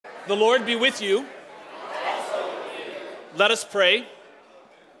The Lord be with you. Let us pray.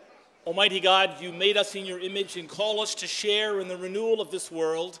 Almighty God, you made us in your image and call us to share in the renewal of this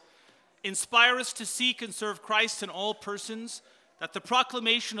world. Inspire us to seek and serve Christ in all persons, that the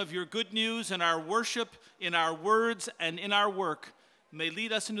proclamation of your good news in our worship, in our words, and in our work may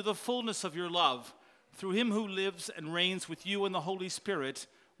lead us into the fullness of your love, through him who lives and reigns with you in the Holy Spirit,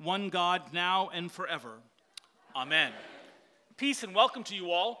 one God, now and forever. Amen. Peace and welcome to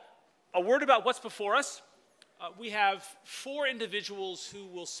you all. A word about what's before us. We have 4 individuals who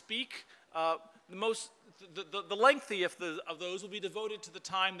will speak. The lengthiest of those will be devoted to the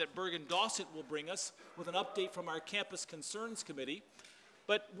time that Bergen Dawson will bring us with an update from our Campus Concerns Committee.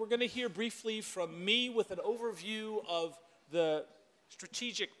 But we're going to hear briefly from me with an overview of the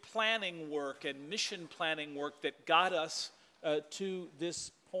strategic planning work and mission planning work that got us to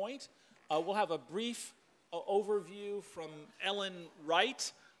this point. We'll have a brief overview from Ellen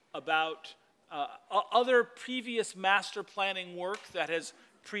Wright about other previous master planning work that has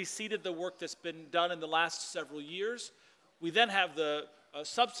preceded the work that's been done in the last several years. We then have the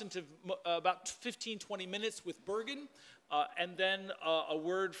substantive, about 15-20 minutes with Bergen, and then a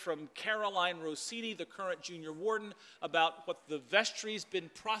word from Caroline Rossini, the current junior warden, about what the vestry's been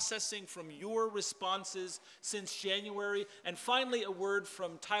processing from your responses since January, and finally a word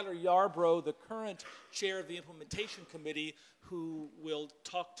from Tyler Yarbrough, the current chair of the Implementation Committee, who will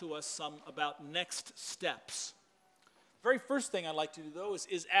talk to us some about next steps. The very first thing I'd like to do, though,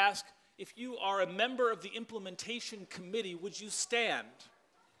 is ask if you are a member of the Implementation Committee, would you stand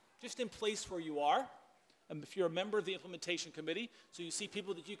just in place where you are? If you're a member of the Implementation Committee, so you see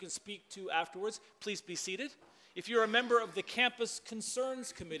people that you can speak to afterwards, please be seated. If you're a member of the Campus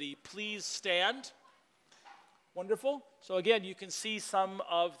Concerns Committee, please stand. Wonderful. So again, you can see some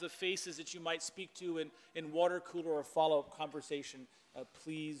of the faces that you might speak to in water cooler or follow-up conversation.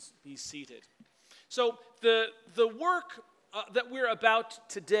 Please be seated. So the work that we're about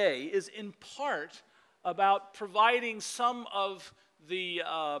today is in part about providing some of the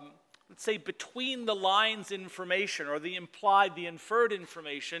let's say, between the lines information or the implied, the inferred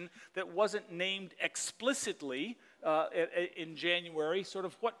information that wasn't named explicitly in January, sort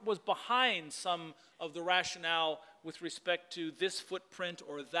of what was behind some of the rationale with respect to this footprint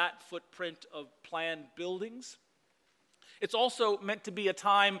or that footprint of planned buildings. It's also meant to be a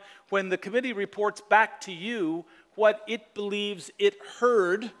time when the committee reports back to you what it believes it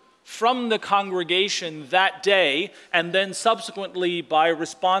heard from the congregation that day, and then subsequently by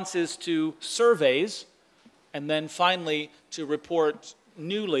responses to surveys, and then finally to report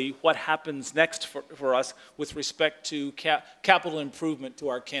newly what happens next for us with respect to capital improvement to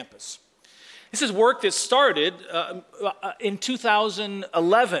our campus. This is work that started in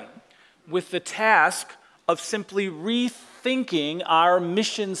 2011 with the task of simply rethinking our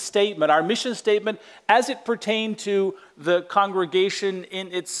mission statement as it pertained to the congregation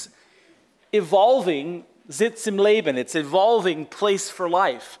in its evolving Sitz im Leben, its evolving place for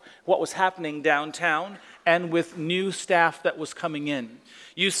life, what was happening downtown, and with new staff that was coming in.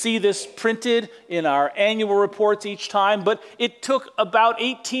 You see this printed in our annual reports each time, but it took about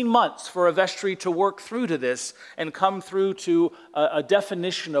 18 months for a vestry to work through to this and come through to a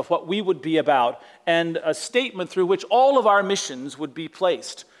definition of what we would be about and a statement through which all of our missions would be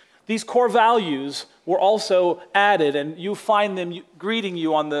placed. These core values were also added, and you find them greeting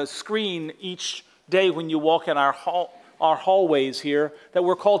you on the screen each day when you walk in our hallways here, that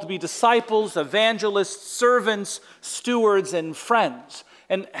we're called to be disciples, evangelists, servants, stewards, and friends.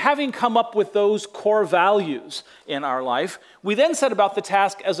 And having come up with those core values in our life, we then set about the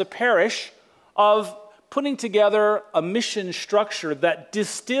task as a parish of putting together a mission structure that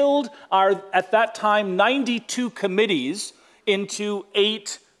distilled our, at that time, 92 committees into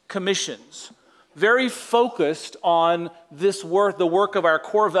 8 commissions, very focused on this work, the work of our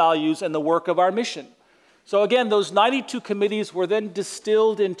core values and the work of our mission. So again, those 92 committees were then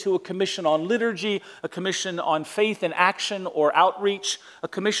distilled into a commission on liturgy, a commission on faith and action or outreach, a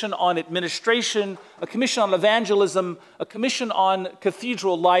commission on administration, a commission on evangelism, a commission on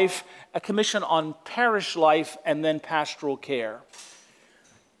cathedral life, a commission on parish life, and then pastoral care.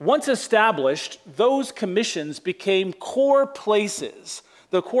 Once established, those commissions became core places,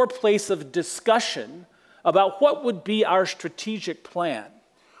 the core place of discussion about what would be our strategic plan.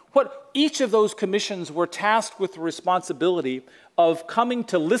 What each of those commissions were tasked with the responsibility of coming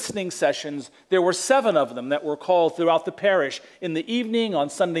to listening sessions. There were 7 of them that were called throughout the parish in the evening, on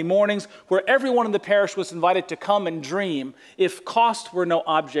Sunday mornings, where everyone in the parish was invited to come and dream. If cost were no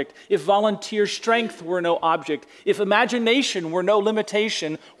object, if volunteer strength were no object, if imagination were no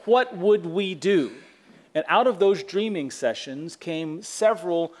limitation, what would we do? And out of those dreaming sessions came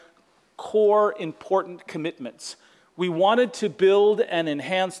several core important commitments. We wanted to build and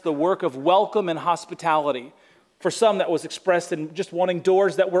enhance the work of welcome and hospitality. For some, that was expressed in just wanting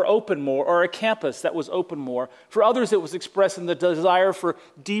doors that were open more, or a campus that was open more. For others, it was expressed in the desire for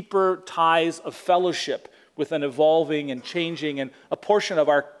deeper ties of fellowship with an evolving and changing and a portion of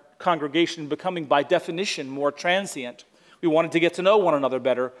our congregation becoming, by definition, more transient. We wanted to get to know one another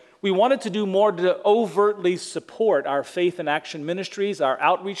better. We wanted to do more to overtly support our faith and action ministries, our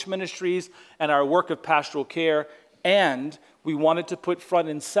outreach ministries, and our work of pastoral care. And we wanted to put front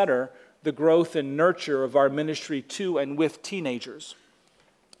and center the growth and nurture of our ministry to and with teenagers.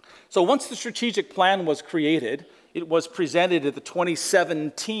 So once the strategic plan was created, it was presented at the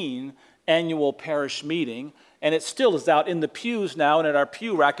 2017 annual parish meeting, and it still is out in the pews now and at our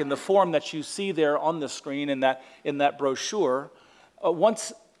pew rack in the form that you see there on the screen in that brochure.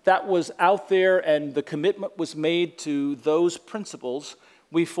 Once that was out there and the commitment was made to those principles,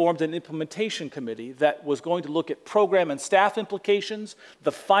 we formed an implementation committee that was going to look at program and staff implications,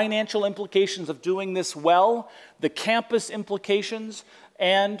 the financial implications of doing this well, the campus implications,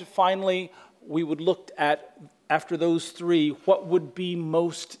 and finally, we would look at, after those three, what would be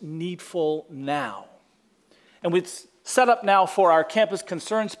most needful now. And we've set up now for our campus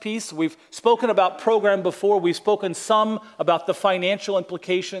concerns piece. We've spoken about program before. We've spoken some about the financial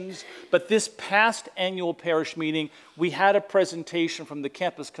implications. But this past annual parish meeting, we had a presentation from the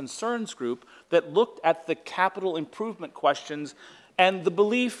campus concerns group that looked at the capital improvement questions, and the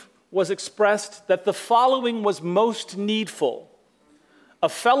belief was expressed that the following was most needful: a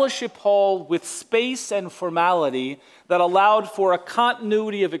fellowship hall with space and formality that allowed for a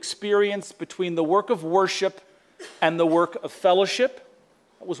continuity of experience between the work of worship and the work of fellowship.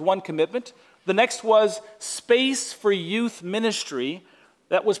 That was one commitment. The next was space for youth ministry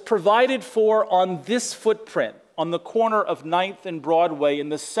that was provided for on this footprint, on the corner of 9th and Broadway in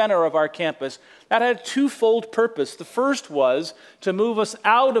the center of our campus. That had a twofold purpose. The first was to move us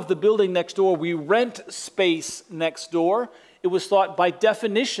out of the building next door. We rent space next door. It was thought by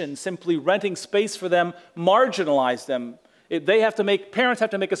definition simply renting space for them marginalized them. Parents have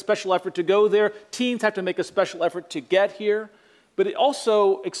to make a special effort to go there. Teens have to make a special effort to get here. But it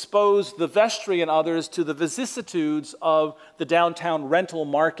also exposed the vestry and others to the vicissitudes of the downtown rental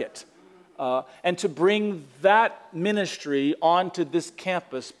market. And to bring that ministry onto this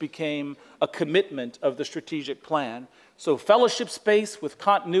campus became a commitment of the strategic plan. So fellowship space with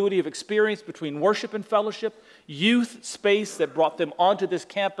continuity of experience between worship and fellowship, youth space that brought them onto this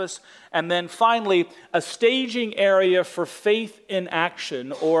campus, and then finally a staging area for faith in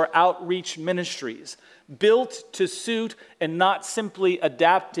action or outreach ministries, built to suit and not simply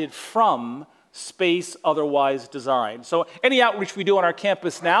adapted from space otherwise designed. So any outreach we do on our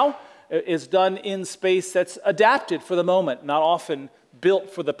campus now is done in space that's adapted for the moment, not often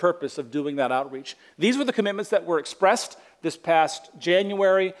built for the purpose of doing that outreach. These were the commitments that were expressed this past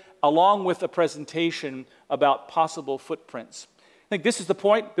January, along with a presentation about possible footprints. I think this is the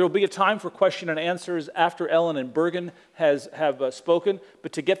point. There will be a time for question and answers after Ellen and Bergen have spoken,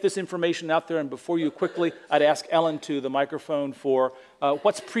 but to get this information out there and before you quickly, I'd ask Ellen to the microphone for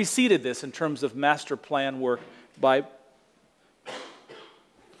what's preceded this in terms of master plan work by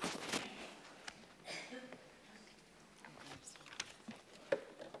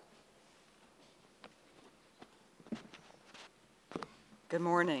Good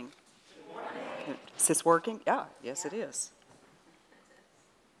morning. Good morning. Is this working? Yeah, yes it is.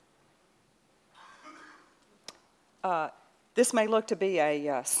 This may look to be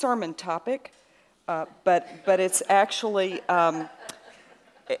a sermon topic, but it's actually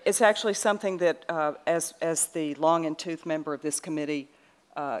something that as the long and tooth member of this committee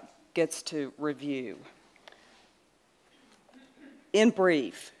gets to review. In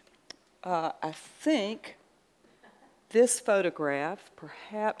brief, I think this photograph,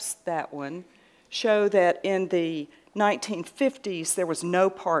 perhaps that one, show that in the 1950s there was no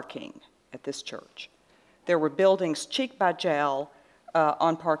parking at this church. There were buildings cheek by jowl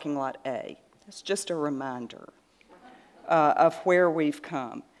on parking lot A. That's just a reminder of where we've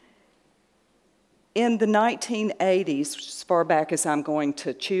come. In the 1980s, as far back as I'm going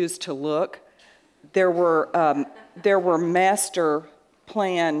to choose to look, there were master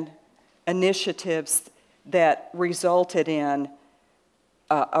plan initiatives that resulted in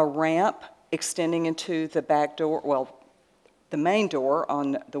a ramp extending into the back door, well, the main door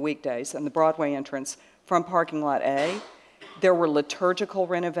on the weekdays and the Broadway entrance from parking lot A. There were liturgical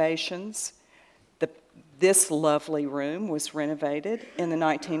renovations. This lovely room was renovated in the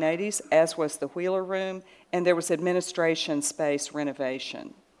 1980s, as was the Wheeler Room, and there was administration space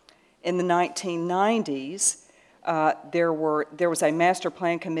renovation. In the 1990s, There was a master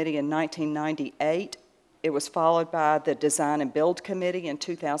plan committee in 1998. It was followed by the Design and Build Committee in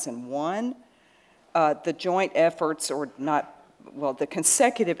 2001. The joint efforts, or not, well, the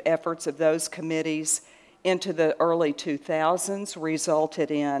consecutive efforts of those committees into the early 2000s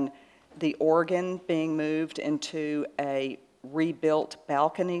resulted in the organ being moved into a rebuilt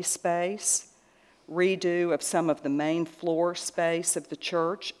balcony space, redo of some of the main floor space of the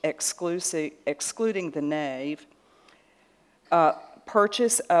church, excluding the nave,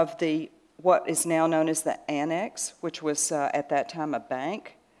 purchase of what is now known as the annex, which was at that time a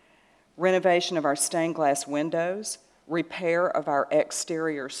bank, renovation of our stained glass windows, repair of our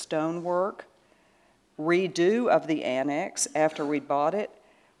exterior stonework, redo of the annex after we bought it.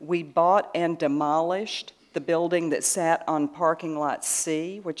 We bought and demolished the building that sat on parking lot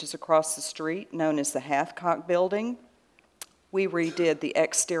C, which is across the street, known as the Hathcock Building. We redid the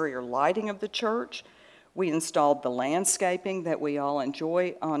exterior lighting of the church. We installed the landscaping that we all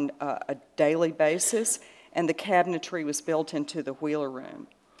enjoy on a daily basis, and the cabinetry was built into the wheeler room.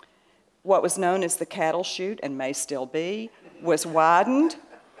 What was known as the cattle chute, and may still be, was widened,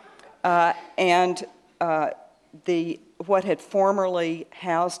 and what had formerly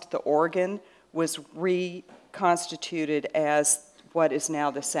housed the organ was reconstituted as what is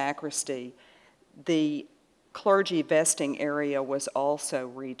now the sacristy. The clergy vesting area was also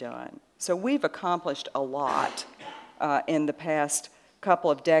redone. So we've accomplished a lot in the past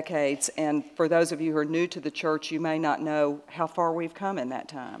couple of decades, and for those of you who are new to the church, you may not know how far we've come in that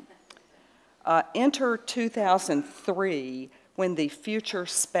time. Enter 2003, when the Future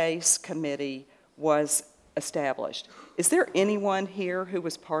Space Committee was established. Is there anyone here who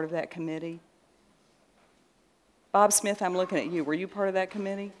was part of that committee? Bob Smith, I'm looking at you. Were you part of that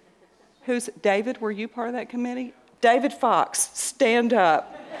committee? David, were you part of that committee? David Fox, stand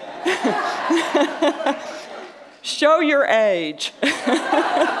up. Show your age.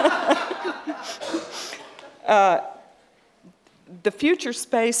 The Future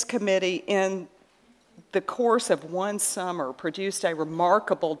Space Committee, in the course of one summer, produced a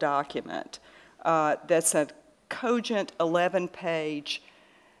remarkable document that's a cogent 11-page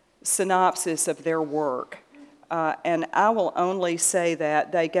synopsis of their work. And I will only say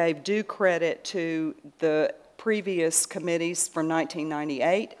that they gave due credit to the previous committees from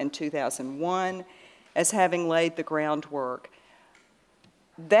 1998 and 2001 as having laid the groundwork.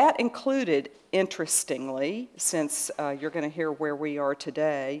 That included, interestingly, since you're going to hear where we are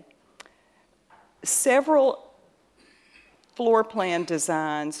today, several floor plan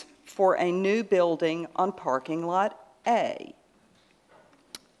designs for a new building on parking lot A,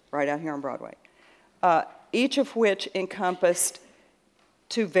 right out here on Broadway, each of which encompassed,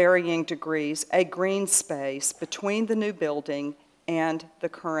 to varying degrees, a green space between the new building and the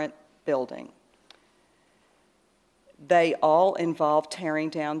current building. They all involve tearing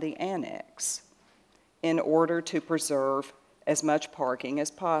down the annex in order to preserve as much parking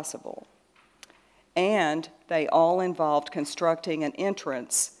as possible. And they all involved constructing an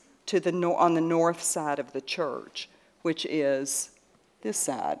entrance to on the north side of the church, which is this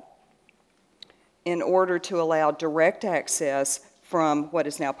side, in order to allow direct access from what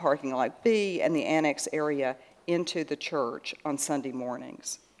is now parking lot B and the annex area into the church on Sunday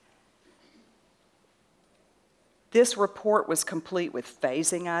mornings. This report was complete with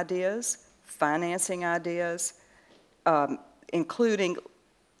phasing ideas, financing ideas, including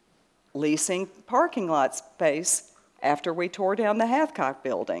leasing parking lot space after we tore down the Hathcock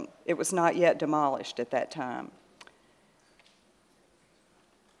building. It was not yet demolished at that time.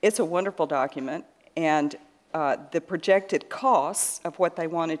 It's a wonderful document, and the projected costs of what they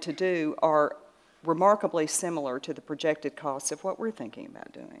wanted to do are remarkably similar to the projected costs of what we're thinking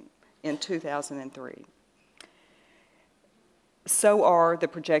about doing in 2003. So are the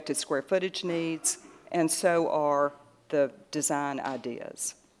projected square footage needs, and so are the design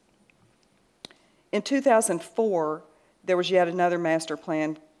ideas. In 2004, there was yet another master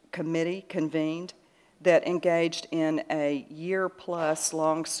plan committee convened that engaged in a year-plus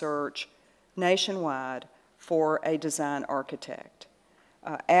long search nationwide for a design architect.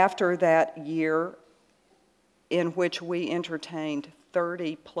 After that year, in which we entertained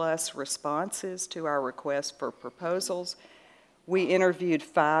 30-plus responses to our request for proposals, we interviewed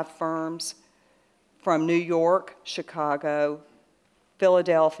 5 firms from New York, Chicago,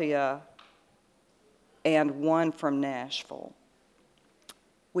 Philadelphia, and 1 from Nashville.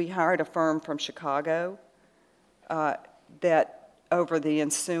 We hired a firm from Chicago that over the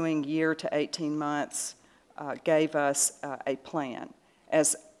ensuing year to 18 months gave us a plan.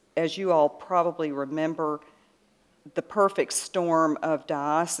 As you all probably remember, the perfect storm of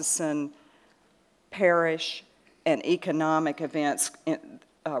diocesan, parish, and economic events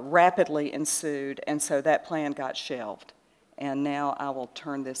rapidly ensued, and so that plan got shelved. And now I will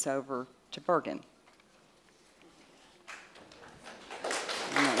turn this over to Bergen.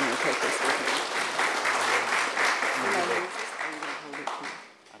 I'm not going to take this with me.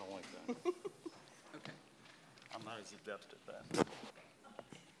 I don't like that. Okay. I'm not as adept at that.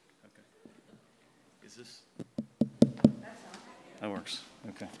 Okay. Is this? That works.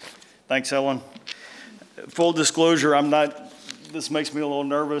 Okay. Thanks, Ellen. Full disclosure, this makes me a little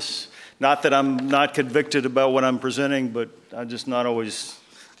nervous. Not that I'm not convicted about what I'm presenting, but I'm just not always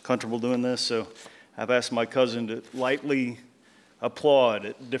comfortable doing this. So I've asked my cousin to lightly applaud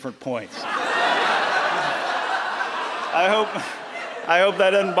at different points. I hope that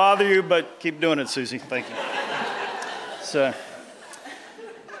doesn't bother you, but keep doing it, Susie. Thank you. So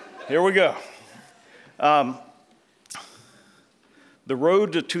here we go. The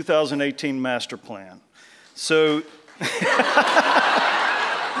road to 2018 master plan. So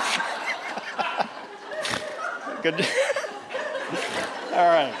good. All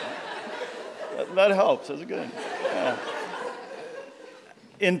right. That helps. That's good. Yeah.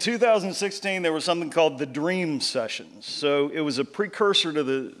 In 2016, there was something called the Dream Sessions. So it was a precursor to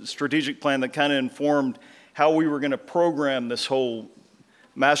the strategic plan that kind of informed how we were going to program this whole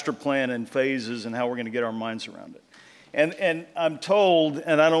master plan in phases and how we're going to get our minds around it. And I'm told,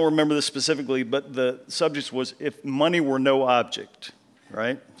 and I don't remember this specifically, but the subject was if money were no object,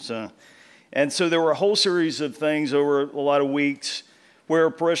 right? So there were a whole series of things over a lot of weeks where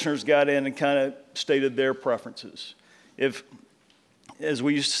parishioners got in and kind of stated their preferences. If, as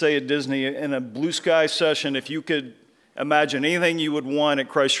we used to say at Disney, in a blue sky session, if you could imagine anything you would want at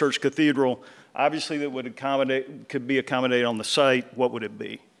Christ Church Cathedral, obviously that could be accommodated on the site, what would it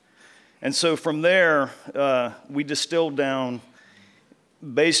be? And so from there, we distilled down,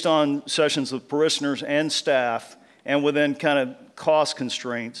 based on sessions with parishioners and staff, and within kind of cost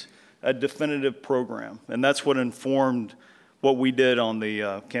constraints, a definitive program. And that's what informed what we did on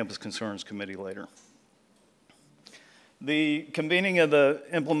the Campus Concerns Committee later. The convening of the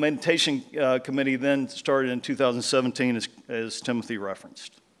implementation committee then started in 2017, as Timothy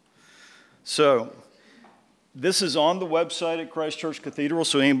referenced. So this is on the website at Christ Church Cathedral,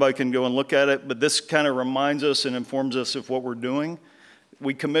 so anybody can go and look at it, but this kind of reminds us and informs us of what we're doing.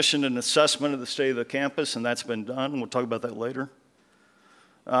 We commissioned an assessment of the state of the campus, and that's been done, and we'll talk about that later.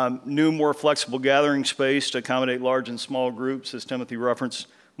 New, more flexible gathering space to accommodate large and small groups, as Timothy referenced,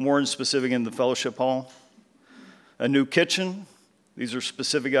 more in specific in the fellowship hall. A new kitchen. These are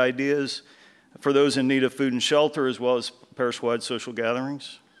specific ideas for those in need of food and shelter, as well as parish-wide social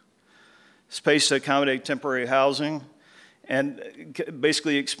gatherings. Space to accommodate temporary housing, and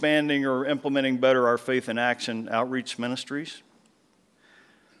basically expanding or implementing better our faith in action outreach ministries.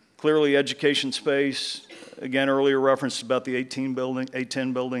 Clearly, education space, again, earlier referenced about the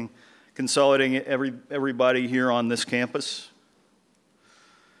 810 building, consolidating everybody here on this campus.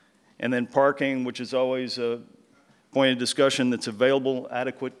 And then parking, which is always a point of discussion that's available,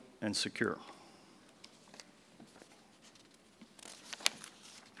 adequate, and secure.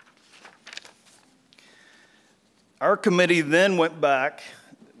 Our committee then went back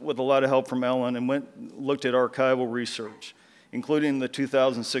with a lot of help from Ellen and looked at archival research, including the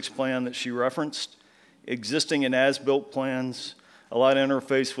 2006 plan that she referenced, existing and as-built plans, a lot of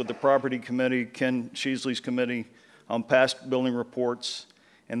interface with the property committee, Ken Sheasley's committee, on past building reports,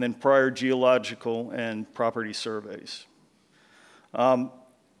 and then prior geological and property surveys.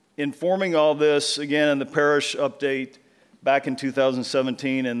 Informing all this, again, in the parish update back in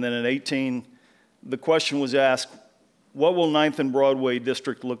 2017 and then in 18, the question was asked, what will 9th and Broadway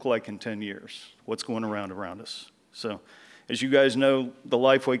district look like in 10 years? What's going around us? So, as you guys know, the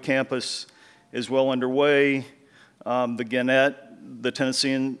Lifeway campus is well underway. The Gannett, the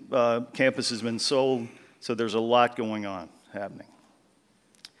Tennessean campus has been sold, so there's a lot going on happening.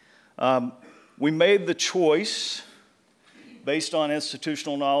 We made the choice, based on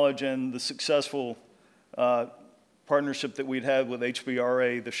institutional knowledge and the successful partnership that we'd had with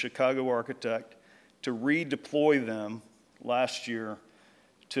HBRA, the Chicago architect, to redeploy them last year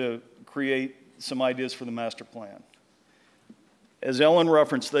to create some ideas for the master plan. As Ellen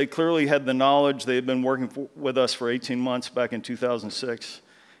referenced, they clearly had the knowledge. They had been working with us for 18 months back in 2006,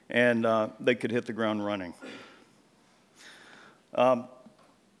 and they could hit the ground running.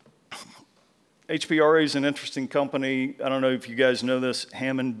 HBRA is an interesting company. I don't know if you guys know this.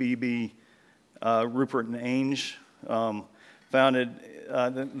 Hammond, Beebe, Rupert, and Ainge founded. I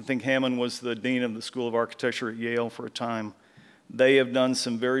think Hammond was the dean of the School of Architecture at Yale for a time. They have done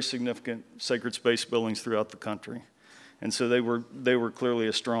some very significant sacred space buildings throughout the country. And so they were clearly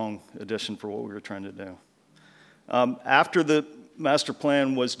a strong addition for what we were trying to do. After the master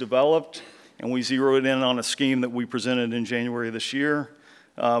plan was developed and we zeroed in on a scheme that we presented in January of this year,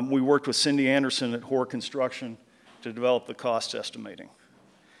 we worked with Cindy Anderson at Hoare Construction to develop the cost estimating.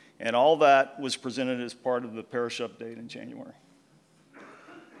 And all that was presented as part of the parish update in January.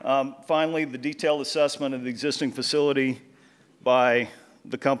 Finally, the detailed assessment of the existing facility by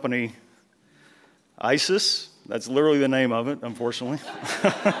the company ISIS. That's literally the name of it, unfortunately.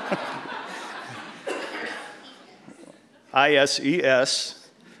 ISES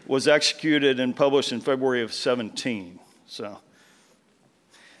was executed and published in February of 17. So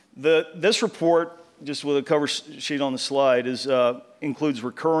this report, just with a cover sheet on the slide, includes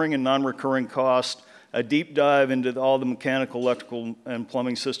recurring and non-recurring costs, a deep dive into all the mechanical, electrical, and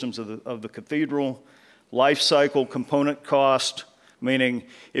plumbing systems of the cathedral, life cycle component cost, meaning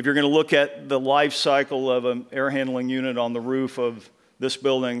if you're going to look at the life cycle of an air handling unit on the roof of this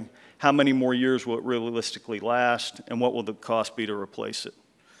building, how many more years will it realistically last, and what will the cost be to replace it?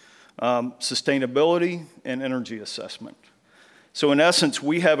 Sustainability and energy assessment. So in essence,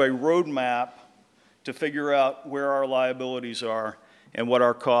 we have a roadmap to figure out where our liabilities are and what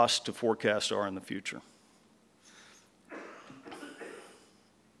our costs to forecast are in the future.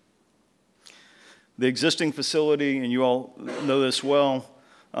 The existing facility, and you all know this well,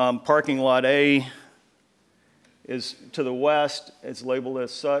 parking lot A is to the west. It's labeled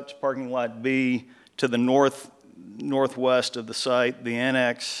as such. Parking lot B to the northwest of the site, the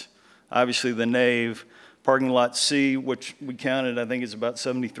annex, obviously the nave. Parking lot C, which we counted, I think is about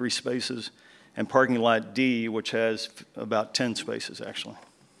 73 spaces, and parking lot D, which has about 10 spaces, actually.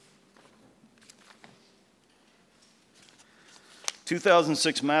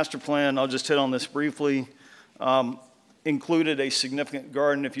 2006 master plan, I'll just hit on this briefly, included a significant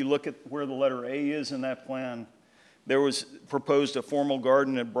garden. If you look at where the letter A is in that plan, there was proposed a formal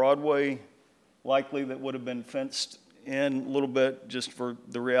garden at Broadway, likely that would have been fenced in a little bit just for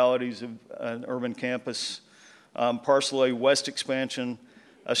the realities of an urban campus. Parcel A West expansion,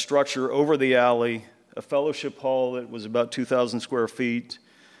 a structure over the alley, a fellowship hall that was about 2,000 square feet,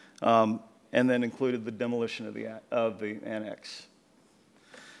 and then included the demolition of the annex.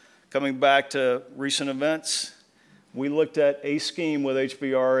 Coming back to recent events, we looked at a scheme with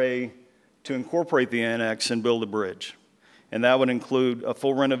HBRA to incorporate the annex and build a bridge. And that would include a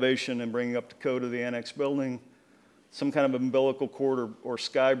full renovation and bringing up to code of the annex building, some kind of umbilical cord or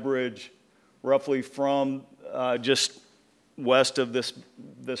sky bridge, roughly from just west of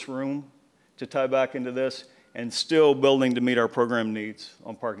this room to tie back into this, and still building to meet our program needs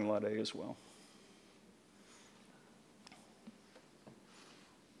on parking lot A as well.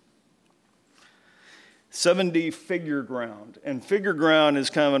 "7D figure ground," and figure ground is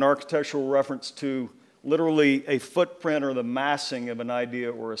kind of an architectural reference to literally a footprint or the massing of an idea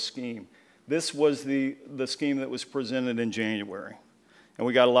or a scheme. This was the scheme that was presented in January, and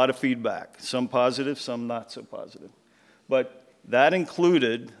we got a lot of feedback, some positive, some not so positive. But that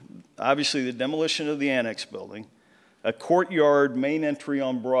included, obviously, the demolition of the annex building, a courtyard main entry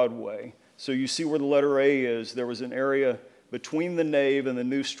on Broadway. So you see where the letter A is, there was an area between the nave and the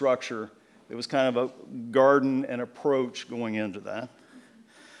new structure. It was kind of a garden and approach going into that.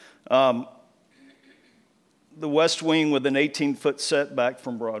 The west wing with an 18-foot setback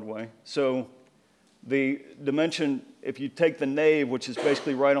from Broadway. So the dimension, if you take the nave, which is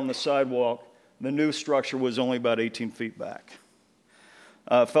basically right on the sidewalk, the new structure was only about 18 feet back.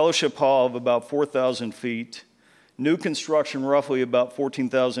 Fellowship hall of about 4,000 feet. New construction roughly about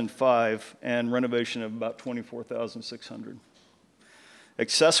 14,005, and renovation of about 24,600.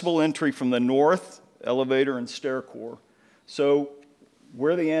 Accessible entry from the north, elevator and stair core. So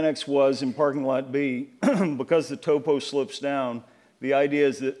where the annex was in parking lot B, because the topo slopes down, the idea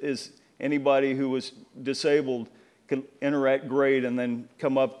is anybody who was disabled could enter at grade and then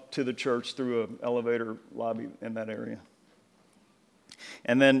come up to the church through an elevator lobby in that area.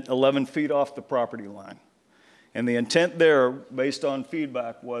 And then 11 feet off the property line. And the intent there, based on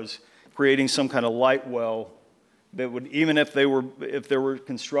feedback, was creating some kind of light well that would, even if there were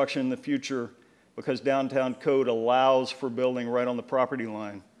construction in the future, because downtown code allows for building right on the property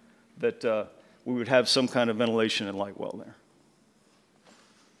line, that we would have some kind of ventilation and light well there.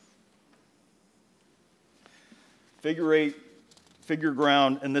 Figure 8, figure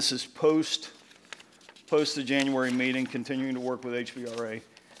ground, and this is post the January meeting, continuing to work with HBRA.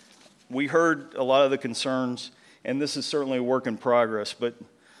 We heard a lot of the concerns, and this is certainly a work in progress, but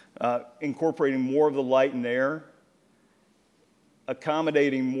incorporating more of the light and air,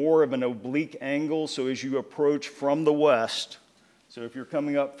 accommodating more of an oblique angle, so as you approach from the west, so if you're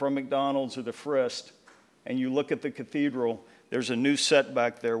coming up from McDonald's or the Frist, and you look at the cathedral, there's a new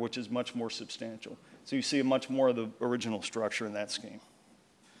setback there which is much more substantial. So you see much more of the original structure in that scheme.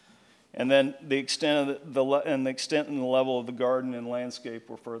 And then the extent of the extent and the level of the garden and landscape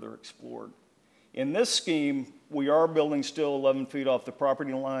were further explored. In this scheme, we are building still 11 feet off the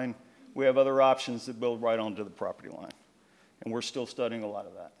property line. We have other options that build right onto the property line. And we're still studying a lot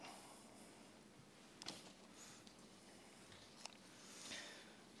of that.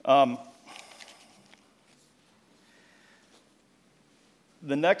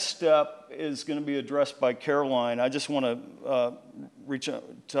 The next step is going to be addressed by Caroline. I just want to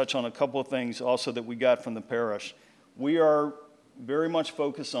touch on a couple of things also that we got from the parish. We are very much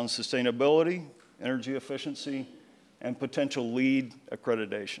focused on sustainability, energy efficiency, and potential LEED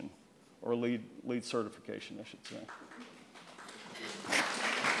accreditation, or LEED certification, I should say.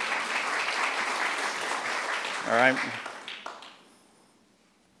 All right.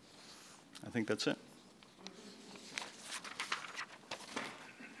 I think that's it.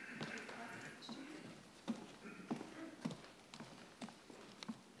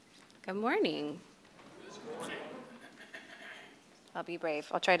 Good morning. I'll be brave.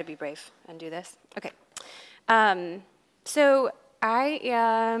 I'll try to be brave and do this. Okay. So I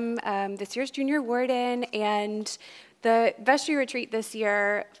am this year's junior warden, and the vestry retreat this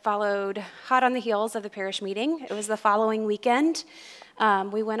year followed hot on the heels of the parish meeting. It was the following weekend.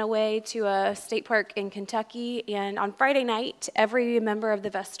 We went away to a state park in Kentucky, and on Friday night, every member of the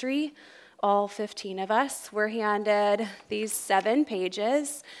vestry, all 15 of us, were handed these 7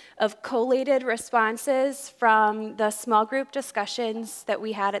 pages of collated responses from the small group discussions that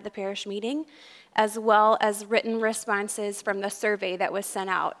we had at the parish meeting, as well as written responses from the survey that was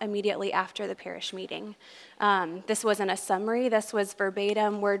sent out immediately after the parish meeting. This wasn't a summary, this was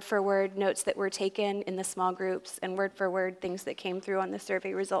verbatim, word for word notes that were taken in the small groups and word for word things that came through on the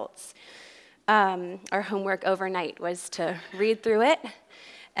survey results. Our homework overnight was to read through it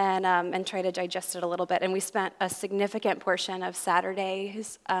and try to digest it a little bit. And we spent a significant portion of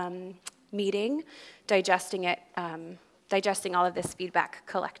Saturday's meeting digesting it, digesting all of this feedback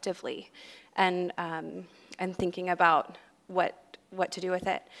collectively, and thinking about what to do with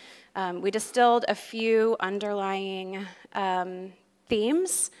it. We distilled a few underlying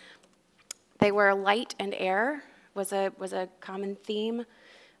themes. They were light and air was a common theme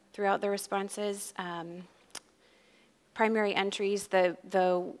throughout the responses. Primary entries, the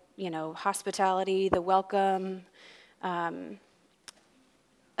hospitality, the welcome of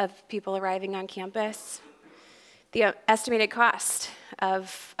people arriving on campus, the estimated cost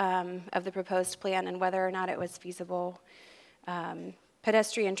of the proposed plan and whether or not it was feasible,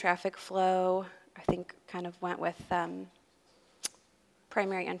 pedestrian traffic flow, I think kind of went with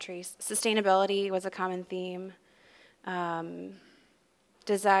primary entries. Sustainability was a common theme.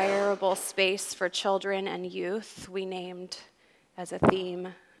 Desirable space for children and youth, we named as a theme,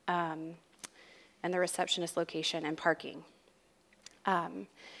 and the receptionist location and parking.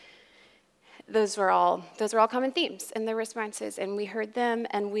 Those were all common themes in the responses, and we heard them,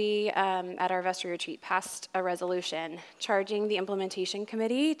 and we, at our vestry retreat, passed a resolution charging the implementation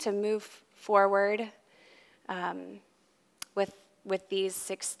committee to move forward with these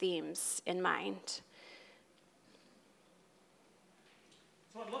 6 themes in mind.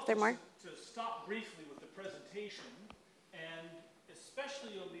 So I'd love to stop briefly with the presentation, and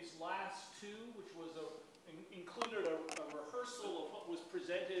especially on these last 2, which was included a rehearsal of what was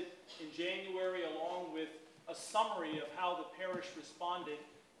presented in January, along with a summary of how the parish responded.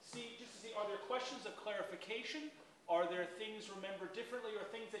 Just to see, are there questions of clarification? Are there things remembered differently, or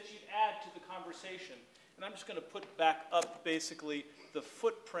things that you'd add to the conversation? And I'm just going to put back up basically the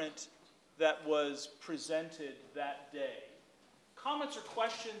footprint that was presented that day. Comments or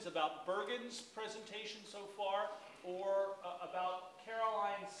questions about Bergen's presentation so far, or about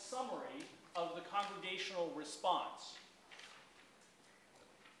Caroline's summary of the congregational response?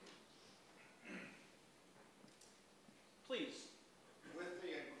 Please. With the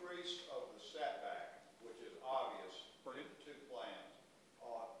increase of the setback, which is obvious in the 2 plans,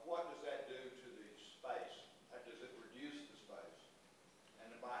 what does that do to the space? Does it reduce the space? And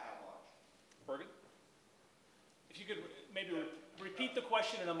by how much? Bergen? If you could maybe repeat the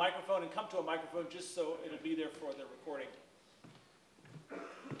question in a microphone and come to a microphone just so it'll be there for the recording.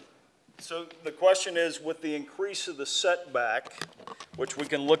 So the question is, with the increase of the setback, which we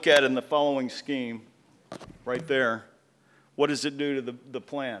can look at in the following scheme right there, what does it do to the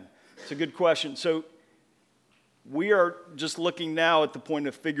plan? It's a good question. So we are just looking now at the point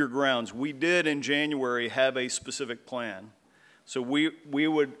of figure grounds. We did in January have a specific plan. So we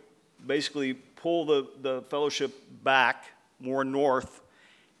would basically pull the fellowship back more north,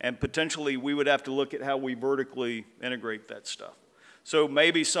 and potentially we would have to look at how we vertically integrate that stuff. So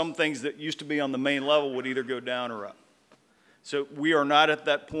maybe some things that used to be on the main level would either go down or up. So we are not at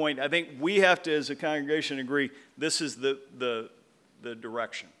that point. I think we have to, as a congregation, agree this is the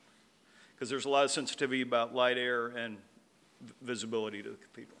direction. Because there's a lot of sensitivity about light, air, and visibility to the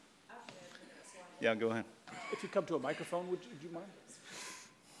people. Yeah, go ahead. If you come to a microphone, would you mind?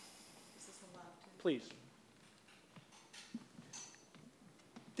 Please.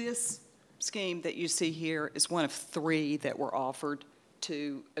 This scheme that you see here is one of 3 that were offered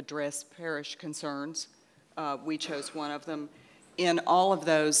to address parish concerns. We chose one of them. In all of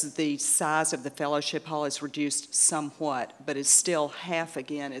those, the size of the fellowship hall is reduced somewhat, but is still half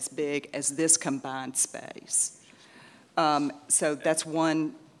again as big as this combined space. So that's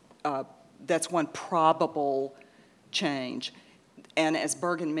one probable change. And as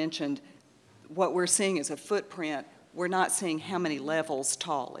Bergen mentioned, what we're seeing is a footprint. We're not seeing how many levels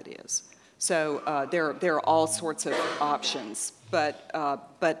tall it is. So there are all sorts of options.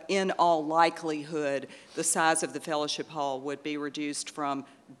 But in all likelihood, the size of the fellowship hall would be reduced from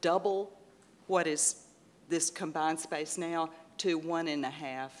double what is this combined space now to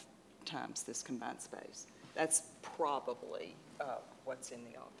 1.5 times this combined space. That's probably what's in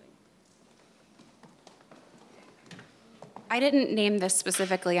the offing. I didn't name this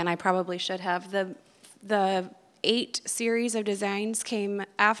specifically, and I probably should have. The 8 series of designs came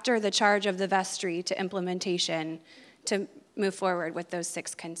after the charge of the vestry to implementation to move forward with those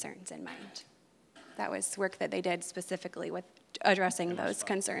 6 concerns in mind. That was work that they did specifically with addressing those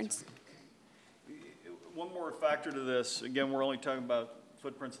concerns. One more factor to this, again, we're only talking about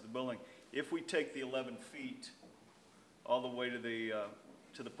footprints of the building. If we take the 11 feet all the way to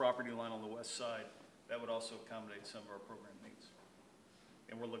the property line on the west side, that would also accommodate some of our program needs.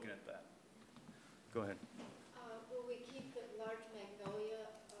 And we're looking at that. Go ahead. Will we keep the large magnolia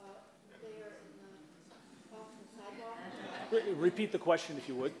there off the sidewalk? Repeat the question, if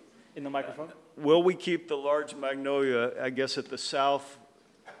you would, in the microphone. Will we keep the large magnolia, I guess, at the southeast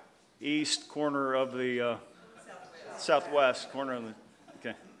corner of the southwest corner of the,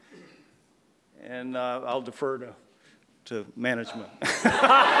 okay. And I'll defer to management.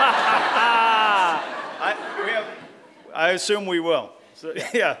 I assume we will. So,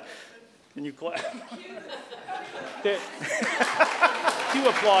 yeah. Can you clap? Cue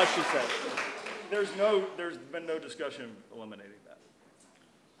applause, she said. There's been no discussion of eliminating that.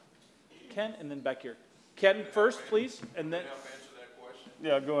 Ken, and then back here. Ken first, please, and then. Can I answer that question?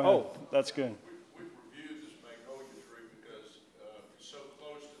 Yeah, go ahead. Oh, that's good. We've reviewed this magnolia tree because it's so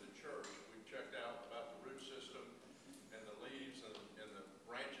close to the church. We've checked out about the root system and the leaves and the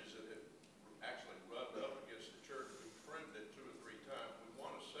branches that have actually rubbed up against the church. We've trimmed it 2 or 3 times. We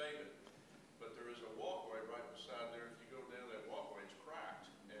want to save it, but there is a walkway right beside there. If you go down that walkway, it's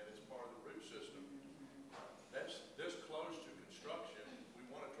cracked, and it's part of the root system. That's this close to construction. We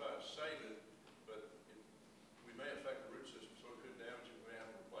want to try to save it, but we may affect the root system, so it could damage it. We may have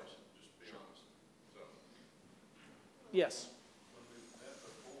to replace it, just to be honest. So. yes. When we met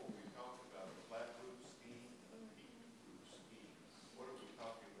before, we talked about a flat roof scheme and a peak roof scheme. What are we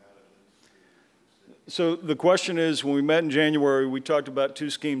talking about in this? So the question is, when we met in January, we talked about 2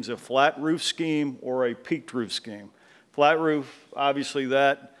 schemes, a flat roof scheme or a peaked roof scheme. Flat roof, obviously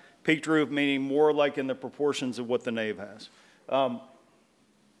that. Peaked roof meaning more like in the proportions of what the nave has.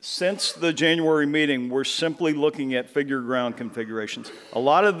 Since the January meeting, we're simply looking at figure ground configurations. A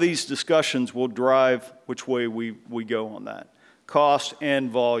lot of these discussions will drive which way we go on that. Cost and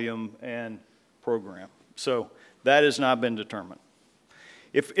volume and program. So that has not been determined.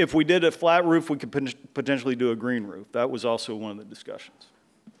 If we did a flat roof, we could potentially do a green roof. That was also one of the discussions.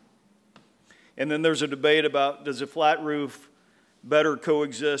 And then there's a debate about, does a flat roof better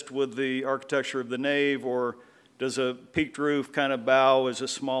coexist with the architecture of the nave, or does a peaked roof kind of bow as a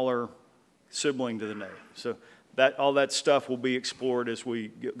smaller sibling to the nave? So all that stuff will be explored as we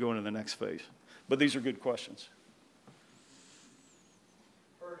go into the next phase. But these are good questions.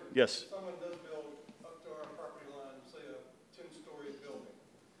 Yes? If someone does build up to our property line, say a 10-story building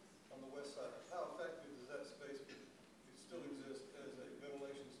on the west side, how effective does that space still exist as a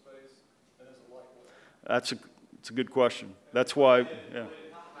ventilation space and as a light well? That's a good question. That's why, yeah.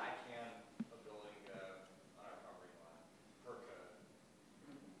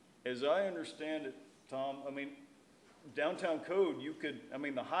 As I understand it, Tom, I mean, downtown code, you could, I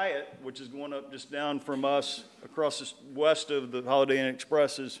mean, the Hyatt, which is going up just down from us across the west of the Holiday Inn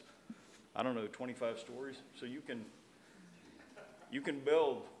Express is, I don't know, 25 stories. So you can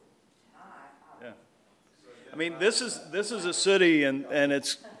build. Yeah. I mean, this is a city, and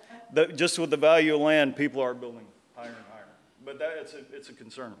it's just with the value of land, people are building higher and higher. But it's a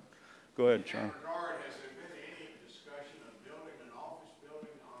concern. Go ahead, Sean. In that regard, has there been any discussion of building an office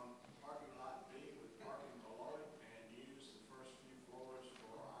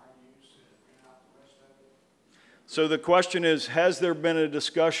So the question is, has there been a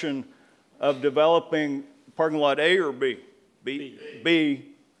discussion of developing parking lot A or B? B,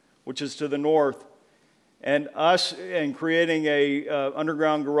 which is to the north, and creating a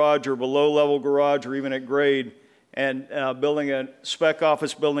underground garage or below level garage or even at grade, and building a spec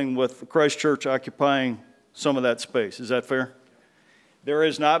office building with Christ Church occupying some of that space. Is that fair? There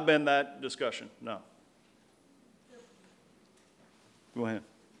has not been that discussion, no. Go ahead.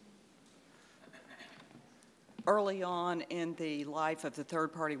 Early on in the life of the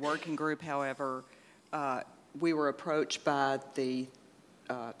third-party working group, however, we were approached by the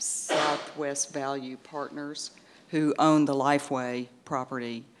Southwest Value Partners, who own the Lifeway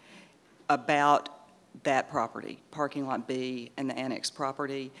property, about that property, parking lot B and the annex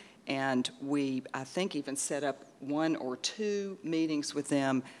property. And we, I think, even set up 1 or 2 meetings with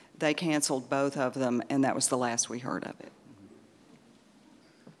them. They canceled both of them, and that was the last we heard of it.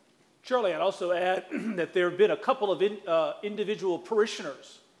 Charlie, I'd also add that there have been a couple of individual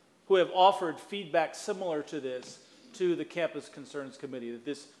parishioners who have offered feedback similar to this to the Campus Concerns Committee, that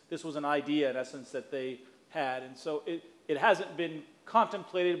this was an idea, in essence, that they had. And so it hasn't been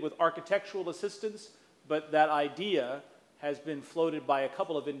contemplated with architectural assistance, but that idea has been floated by a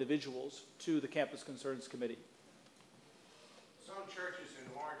couple of individuals to the Campus Concerns Committee. Some churches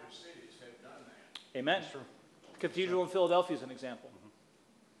in larger cities have done that. Amen. Cathedral in Philadelphia is an example.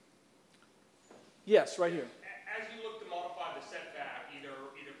 Yes, right here. As you look to modify the setback, either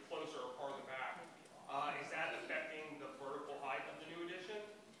closer or farther back, is that affecting the vertical height of the new addition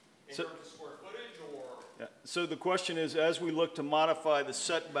in terms of square footage, or? Yeah. So the question is, as we look to modify the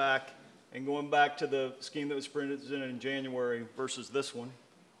setback, and going back to the scheme that was presented in January versus this one,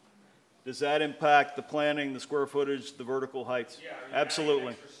 does that impact the planning, the square footage, the vertical heights? Yeah,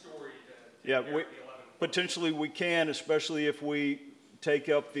 absolutely. Yeah, potentially we can, especially if we take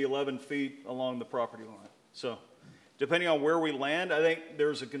up the 11 feet along the property line. So depending on where we land, I think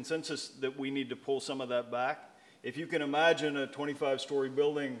there's a consensus that we need to pull some of that back. If you can imagine a 25-story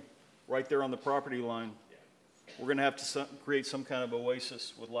building right there on the property line, we're going to have to create some kind of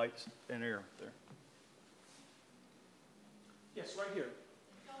oasis with lights and air there. Yes, right here.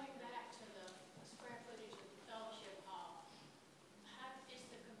 Going back to the square footage of the fellowship hall, is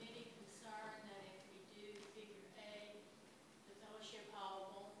the committee concerned that if we do figure A, the fellowship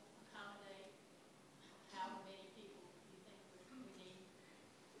hall won't accommodate how many people you think we need?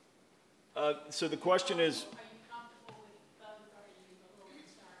 So the question is, are you comfortable with both, or are you a little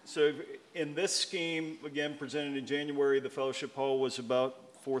concerned? so in this scheme, again, presented in January, the fellowship hall was about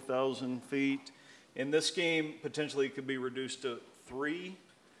 4,000 feet. In this scheme, potentially it could be reduced to 3.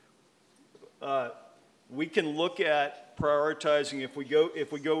 We can look at prioritizing, if we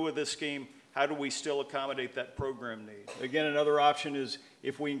go with this scheme, how do we still accommodate that program need? Again, another option is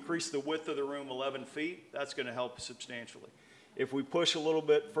if we increase the width of the room 11 feet, that's going to help substantially. If we push a little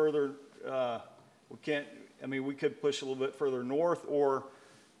bit further, we could push a little bit further north or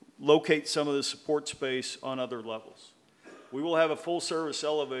locate some of the support space on other levels. We will have a full service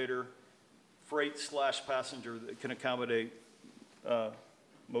elevator, freight / passenger, that can accommodate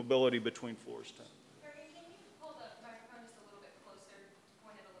mobility between floors. Can you pull the microphone just a little bit closer,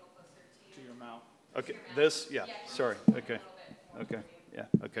 point it a little closer To your mouth. Okay, this, yeah, sorry, okay, okay, yeah,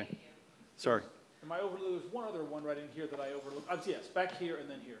 okay, sorry. There's one other one right in here that I overlooked. Yes, back here and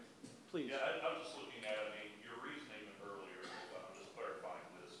then here. Please. Yeah, I was just looking at, your reasoning earlier, I'm just clarifying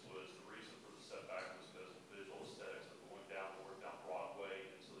this, was the reason for the setback was because of visual aesthetics of going down Broadway,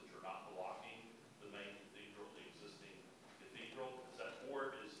 and so that you're not blocking the main cathedral, the existing cathedral. Is that,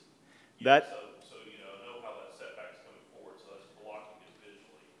 or is that? So I know how that setback is coming forward, so that's blocking it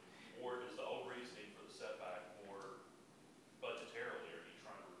visually. Or is the whole reasoning for the setback more budgetarily, or are you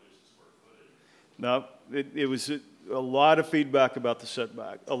trying to reduce the square footage? No, it was a lot of feedback about the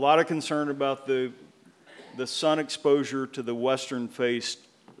setback, a lot of concern about the sun exposure to the western faced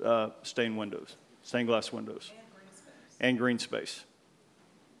stained glass windows, and green space.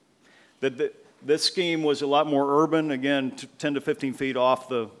 This scheme was a lot more urban, again, 10 to 15 feet off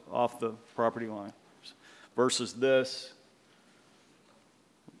the property line, versus this.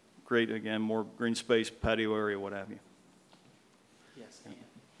 Great, again, more green space, patio area, what have you. Yes.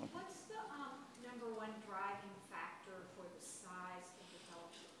 What's the number one driving factor for the size of the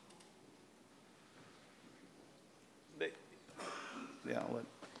fellowship hall? Yeah, I'll let.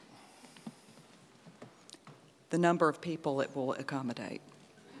 The number of people it will accommodate.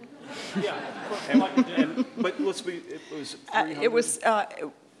 Yeah. But let's be, it was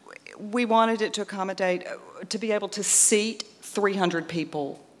 300? We wanted it to accommodate, to be able to seat 300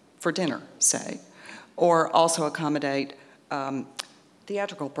 people for dinner, say, or also accommodate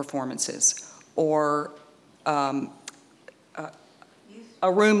theatrical performances or a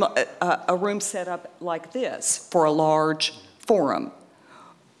room set up like this for a large forum.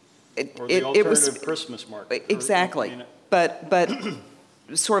 Or the alternative Christmas market. Exactly. But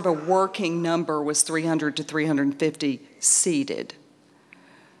sort of a working number was 300 to 350 seated.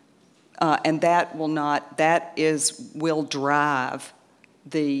 And that will drive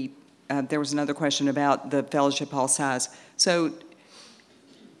the, there was another question about the fellowship hall size. So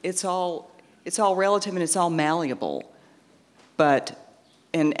it's all relative and it's all malleable, but,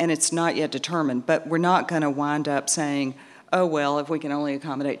 and it's not yet determined, but we're not going to wind up saying, oh, well, if we can only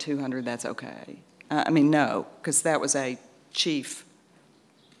accommodate 200, that's okay. I mean, no, because that was a chief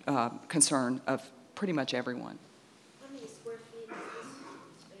concern of pretty much everyone. How many square feet is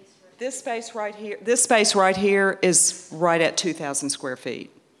This space right here is right at 2,000 square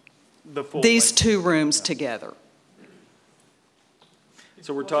feet. The full These length. two rooms together.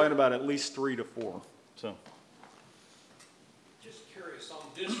 So we're talking about at least 3 to 4. So. Just curious, on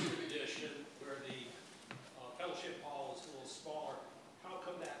this new edition, where the fellowship hall is a little smaller, how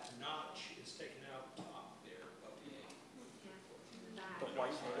come that notch is taken out top there of the The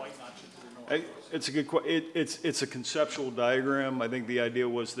white notch into the north. It's a good question. It's a conceptual diagram. I think the idea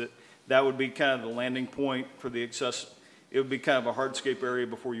was that would be kind of the landing point for the it would be kind of a hardscape area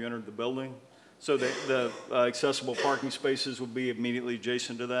before you entered the building. So the accessible parking spaces would be immediately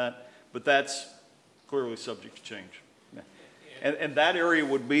adjacent to that, but that's clearly subject to change. Yeah. And that area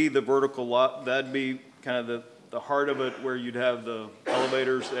would be the vertical lot. That'd be kind of the heart of it, where you'd have the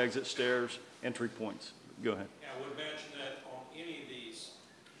elevators, the exit stairs, entry points. Go ahead. Yeah, I would mention that on any of these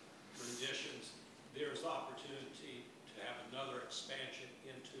renditions, there's opportunity to have another expansion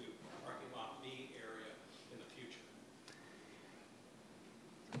into parking lot B area in the future.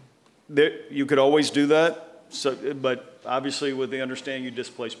 You could always do that, but obviously with the understanding you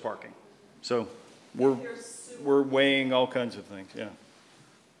displace parking. So we're weighing all kinds of things, yeah.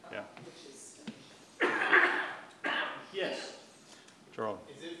 Yeah. Yes. Charlie.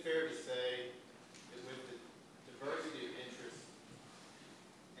 Is it fair to say that with the diversity of interests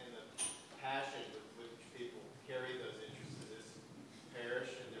and the passion with which people carry those interests in this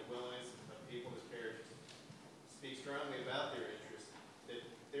parish and their willingness of people in this parish to speak strongly about their interests, that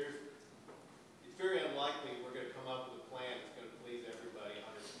it's very unlikely we're going to come up with a plan that's going to please everybody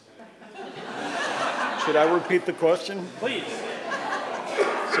 100%. Should I repeat the question? Please.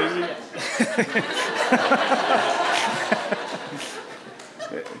 Susie?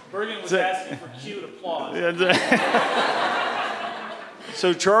 Bergen was asking for cute applause.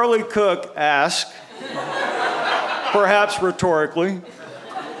 So Charlie Cook asked, perhaps rhetorically,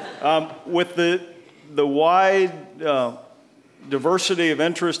 with the wide diversity of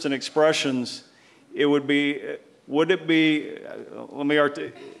interest and expressions, it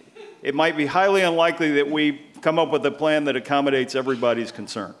might be highly unlikely that we come up with a plan that accommodates everybody's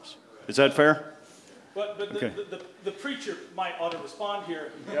concerns. Is that fair? But Okay. the preacher ought to respond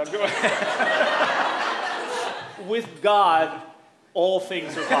here. Yeah, go ahead. With God, all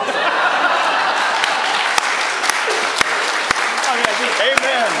things are possible.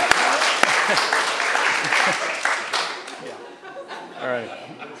 Amen. All right. I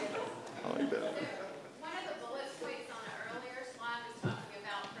like that. One of the bullet points on an earlier slide was talking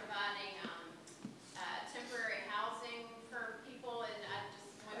about providing temporary housing for people, and I'm just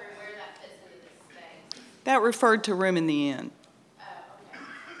wondering where that fits into this space. That referred to room in the inn. Oh, okay.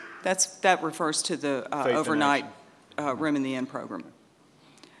 That refers to the Faith in overnight room in the inn program.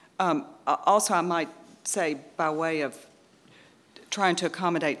 Also, I might say, by way of trying to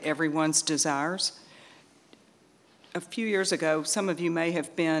accommodate everyone's desires, a few years ago, some of you may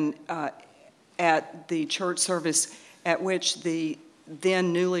have been at the church service at which the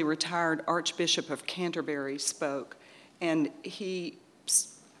then newly retired Archbishop of Canterbury spoke, and he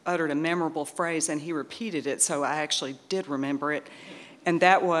uttered a memorable phrase, and he repeated it, so I actually did remember it, and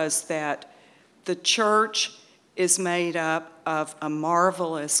that was that the church is made up of a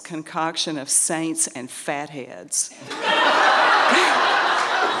marvelous concoction of saints and fatheads.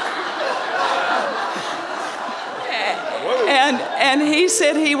 And he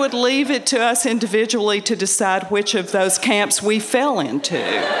said he would leave it to us individually to decide which of those camps we fell into.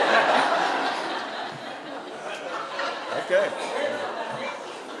 Okay.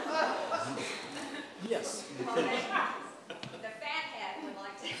 Yes. The fat hat would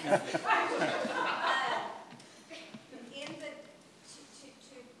like to.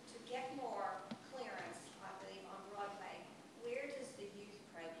 To get more clearance on Broadway, where does the youth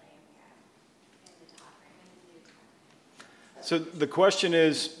program go in the new time? So the question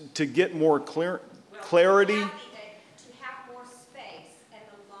is to get more clarity. To have more space and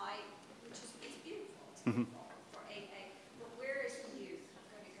the light, which is beautiful. It's for 8A. But where is the youth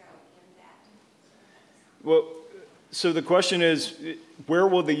going to go in that? Well, so the question is, where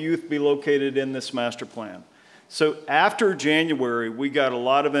will the youth be located in this master plan? So after January, we got a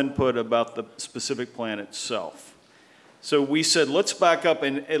lot of input about the specific plan itself. So we said, let's back up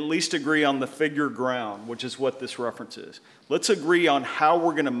and at least agree on the figure ground, which is what this reference is. Let's agree on how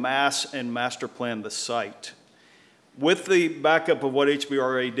we're going to mass and master plan the site. With the backup of what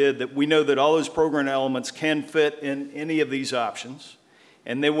HBRA did, that we know that all those program elements can fit in any of these options,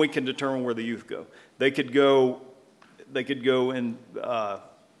 and then we can determine where the youth go. They could go in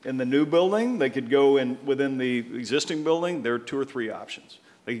the new building. They could go within the existing building. There are 2 or 3 options.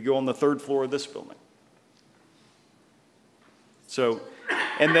 They could go on the 3rd floor of this building. So,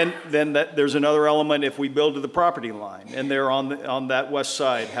 and then there's another element if we build to the property line, and they're on that west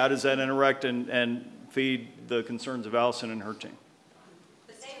side. How does that interact and feed the concerns of Allison and her team?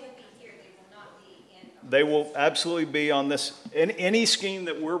 But they would be here, they will not be in. They will absolutely be on this. Any scheme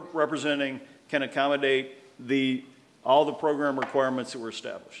that we're representing can accommodate all the program requirements that were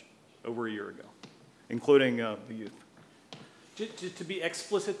established over a year ago, including the youth. To be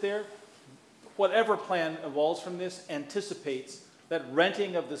explicit there, whatever plan evolves from this anticipates that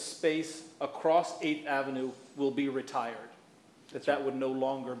renting of the space across 8th Avenue will be retired. That would no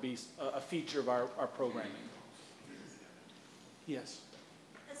longer be a feature of our programming. Yes?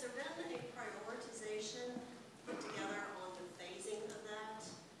 Has there been a prioritization put together on the phasing of that?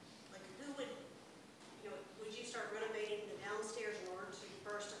 Like who would, would you start renovating the downstairs in order to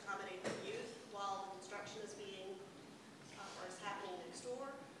first accommodate the youth while the construction is being, or is happening next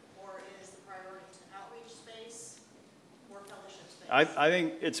door? Or is the priority to outreach space or fellowship space? I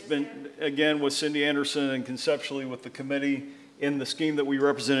think it's been, again, with Cindy Anderson and conceptually with the committee in the scheme that we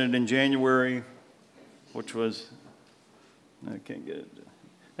represented in January, which was, I can't get it.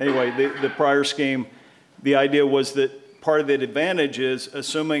 Anyway, the prior scheme, the idea was that part of the advantage is,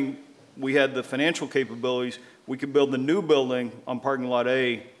 assuming we had the financial capabilities, we could build the new building on parking lot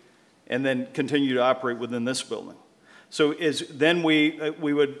A and then continue to operate within this building. So then we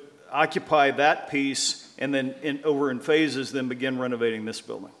would occupy that piece and then over in phases then begin renovating this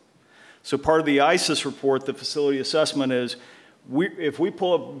building. So part of the ISIS report, the facility assessment is, if we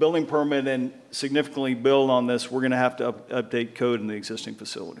pull a building permit and significantly build on this, we're going to have to update code in the existing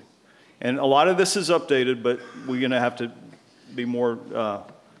facility. And a lot of this is updated, but we're going to have to be more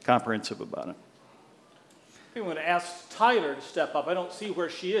comprehensive about it. I'm going to ask Tyler to step up. I don't see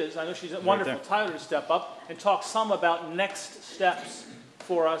where she is. I know she's wonderful. Tyler to step up and talk some about next steps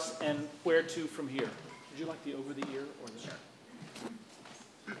for us and where to from here. Would you like the over the ear or the?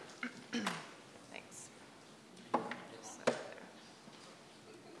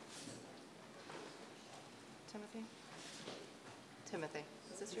 Timothy,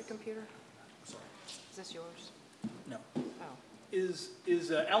 is this your computer? Sorry. Is this yours? No. Oh. Is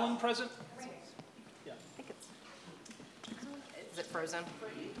Ellen present? Yeah. I think it's. Is it frozen?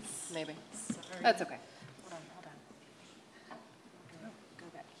 Maybe. Sorry. That's okay. Hold on. Go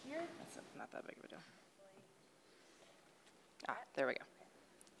back here. That's not that big of a deal. There we go.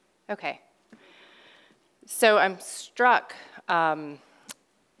 Okay. So I'm struck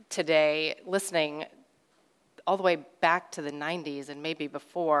today listening all the way back to the 90s and maybe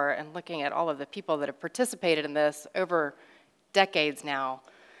before, and looking at all of the people that have participated in this over decades now,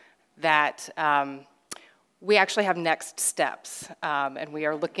 that we actually have next steps, and we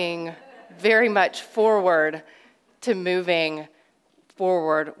are looking very much forward to moving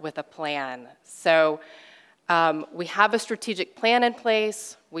forward with a plan. So we have a strategic plan in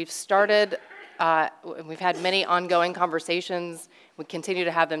place. We've started, we've had many ongoing conversations. We continue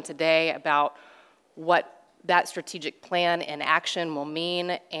to have them today about what that strategic plan in action will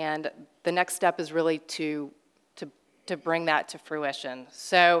mean, and the next step is really to bring that to fruition.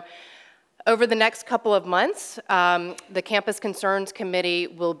 So over the next couple of months, the Campus Concerns Committee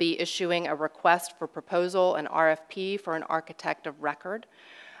will be issuing a request for proposal, an RFP for an architect of record,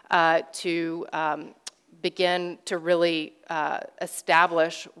 to begin to really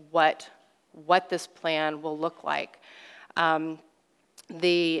establish what this plan will look like.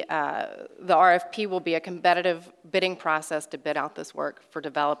 The RFP will be a competitive bidding process to bid out this work for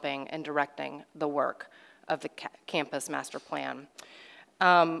developing and directing the work of the campus master plan.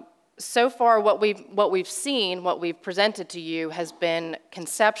 So far, what we've seen, what we've presented to you, has been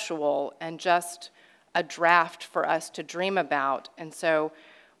conceptual and just a draft for us to dream about. And so,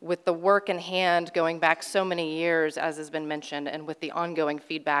 with the work in hand going back so many years, as has been mentioned, and with the ongoing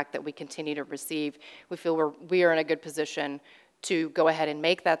feedback that we continue to receive, we feel we are in a good position to go ahead and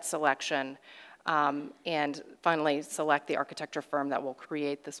make that selection and finally select the architecture firm that will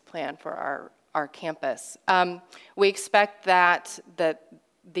create this plan for our campus. We expect that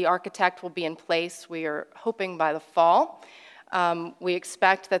the architect will be in place, we are hoping, by the fall. We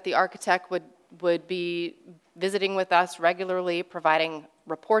expect that the architect would be visiting with us regularly, providing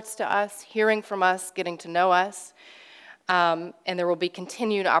reports to us, hearing from us, getting to know us. And there will be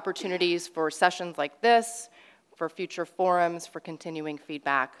continued opportunities for sessions like this, for future forums, for continuing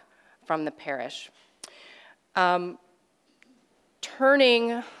feedback from the parish.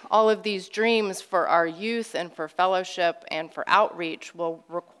 Turning all of these dreams for our youth and for fellowship and for outreach will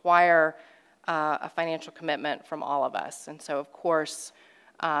require a financial commitment from all of us. And so, of course,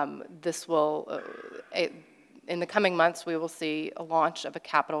 this will, in the coming months, we will see a launch of a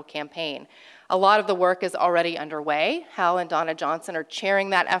capital campaign. A lot of the work is already underway. Hal and Donna Johnson are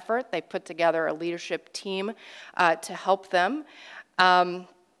chairing that effort. They put together a leadership team to help them. And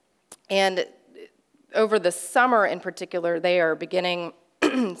over the summer in particular, they are beginning,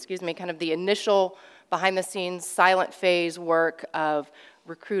 excuse me, kind of the initial behind-the-scenes silent phase work of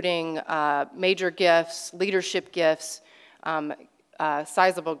recruiting major gifts, leadership gifts,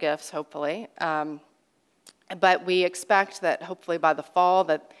 sizable gifts, hopefully. But we expect that hopefully by the fall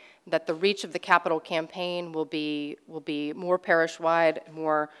that the reach of the capital campaign will be more parish-wide,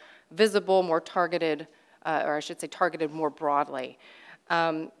 more visible, more targeted, or I should say targeted more broadly.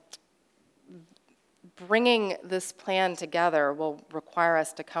 Bringing this plan together will require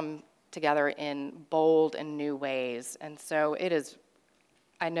us to come together in bold and new ways. And so it is,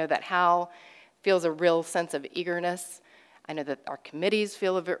 I know that Hal feels a real sense of eagerness. I know that our committees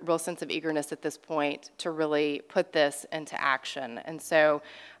feel a real sense of eagerness at this point to really put this into action. And so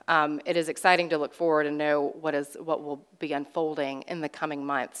it is exciting to look forward and know what will be unfolding in the coming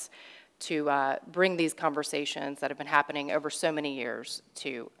months to bring these conversations that have been happening over so many years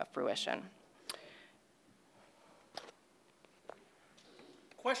to fruition.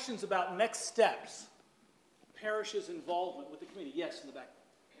 Questions about next steps, parish's involvement with the community? Yes, in the back.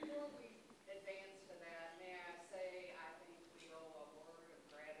 Before we advance to that, may I say I think we owe a word of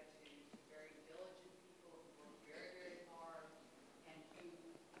gratitude to very diligent people who work very, very hard and who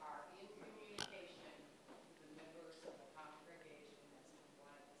are in communication with the members of the congregation as to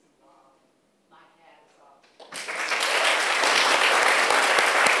what is involved. My hat is off.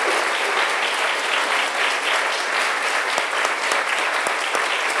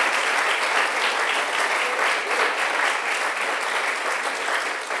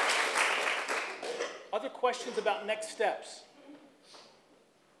 Other questions about next steps?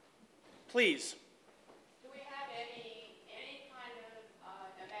 Please. Do we have any kind of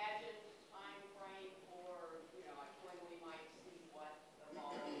imagined time frame for, like when we might see what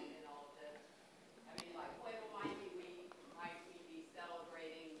evolved in all of this? I mean, like when might we be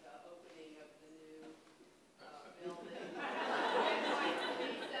celebrating the opening of the new building? When might we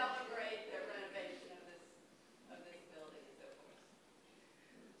celebrate the renovation of this building and so forth?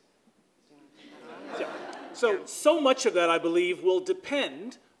 So much of that, I believe, will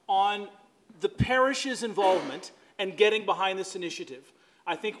depend on the parish's involvement and getting behind this initiative.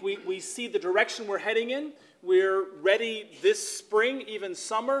 I think we see the direction we're heading in. We're ready this spring, even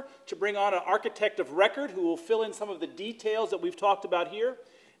summer, to bring on an architect of record who will fill in some of the details that we've talked about here.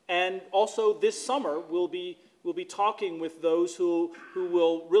 And also this summer, we'll be talking with those who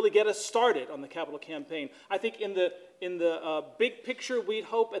will really get us started on the capital campaign. I think in the big picture, we'd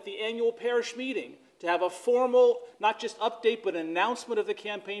hope at the annual parish meeting to have a formal, not just update, but an announcement of the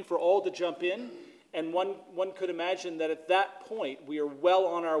campaign for all to jump in. And one could imagine that at that point, we are well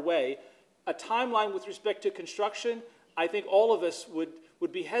on our way. A timeline with respect to construction, I think all of us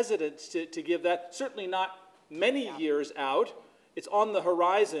would be hesitant to give that, certainly not many years out. It's on the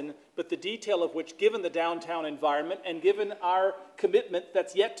horizon, but the detail of which, given the downtown environment and given our commitment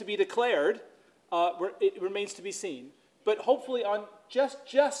that's yet to be declared, it remains to be seen. But hopefully on just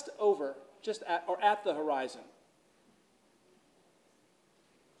at the horizon.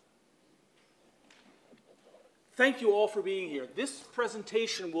 Thank you all for being here. This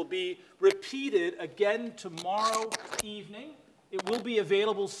presentation will be repeated again tomorrow evening. It will be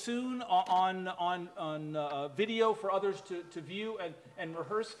available soon on video for others to view and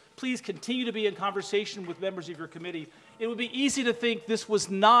rehearse. Please continue to be in conversation with members of your committee. It would be easy to think this was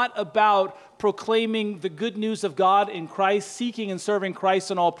not about proclaiming the good news of God in Christ, seeking and serving Christ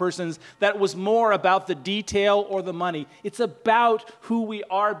in all persons. That was more about the detail or the money. It's about who we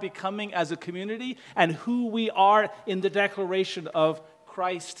are becoming as a community and who we are in the declaration of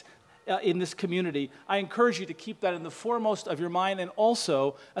Christ in this community. I encourage you to keep that in the foremost of your mind, and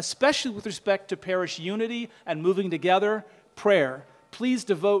also, especially with respect to parish unity and moving together, prayer. please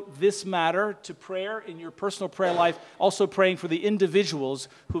devote this matter to prayer in your personal prayer life, also praying for the individuals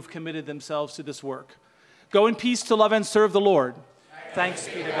who've committed themselves to this work. Go in peace to love and serve the Lord. Thanks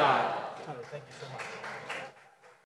be to God. Thank you so much.